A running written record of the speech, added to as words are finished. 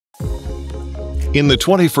In the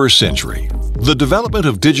 21st century, the development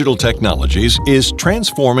of digital technologies is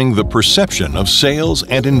transforming the perception of sales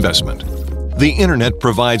and investment. The Internet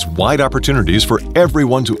provides wide opportunities for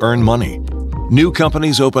everyone to earn money. New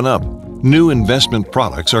companies open up, new investment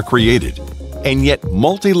products are created, and yet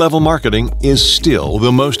multi-level marketing is still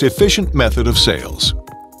the most efficient method of sales.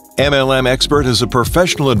 MLM Expert is a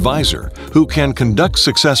professional advisor who can conduct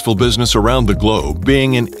successful business around the globe,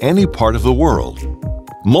 being in any part of the world.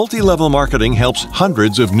 Multi-level marketing helps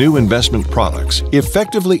hundreds of new investment products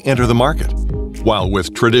effectively enter the market, while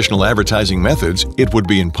with traditional advertising methods, it would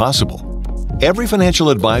be impossible. Every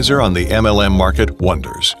financial advisor on the MLM market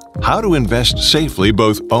wonders how to invest safely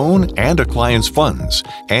both own and a client's funds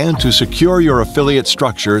and to secure your affiliate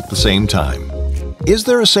structure at the same time. Is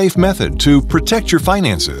there a safe method to protect your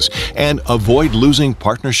finances and avoid losing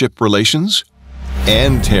partnership relations?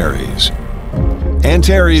 Antares.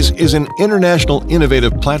 Antares is an international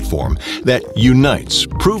innovative platform that unites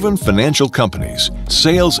proven financial companies,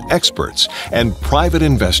 sales experts, and private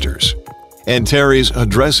investors. Antares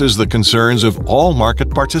addresses the concerns of all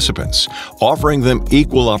market participants, offering them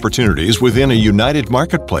equal opportunities within a united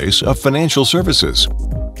marketplace of financial services.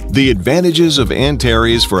 The advantages of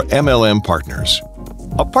Antares for MLM partners.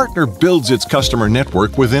 A partner builds its customer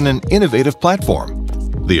network within an innovative platform.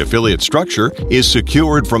 The affiliate structure is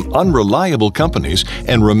secured from unreliable companies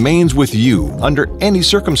and remains with you under any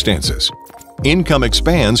circumstances. Income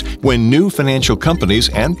expands when new financial companies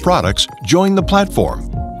and products join the platform.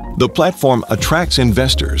 The platform attracts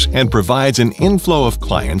investors and provides an inflow of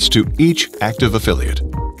clients to each active affiliate.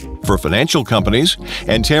 For financial companies,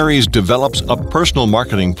 Antares develops a personal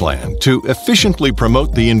marketing plan to efficiently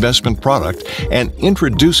promote the investment product and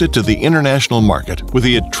introduce it to the international market with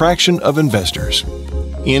the attraction of investors.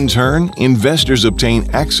 In turn, investors obtain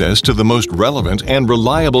access to the most relevant and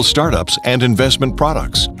reliable startups and investment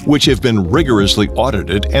products, which have been rigorously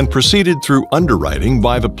audited and preceded through underwriting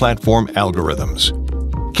by the platform algorithms.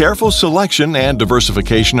 Careful selection and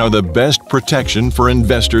diversification are the best protection for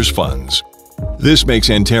investors' funds. This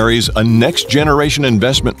makes Antares a next-generation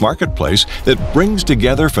investment marketplace that brings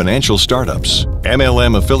together financial startups,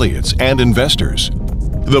 MLM affiliates, and investors.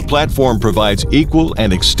 The platform provides equal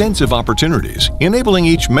and extensive opportunities, enabling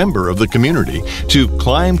each member of the community to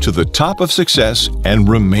climb to the top of success and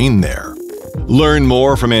remain there. Learn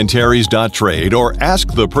more from Antares.trade or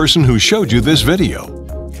ask the person who showed you this video.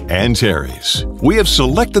 Antares. We have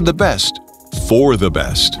selected the best for the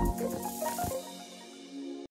best.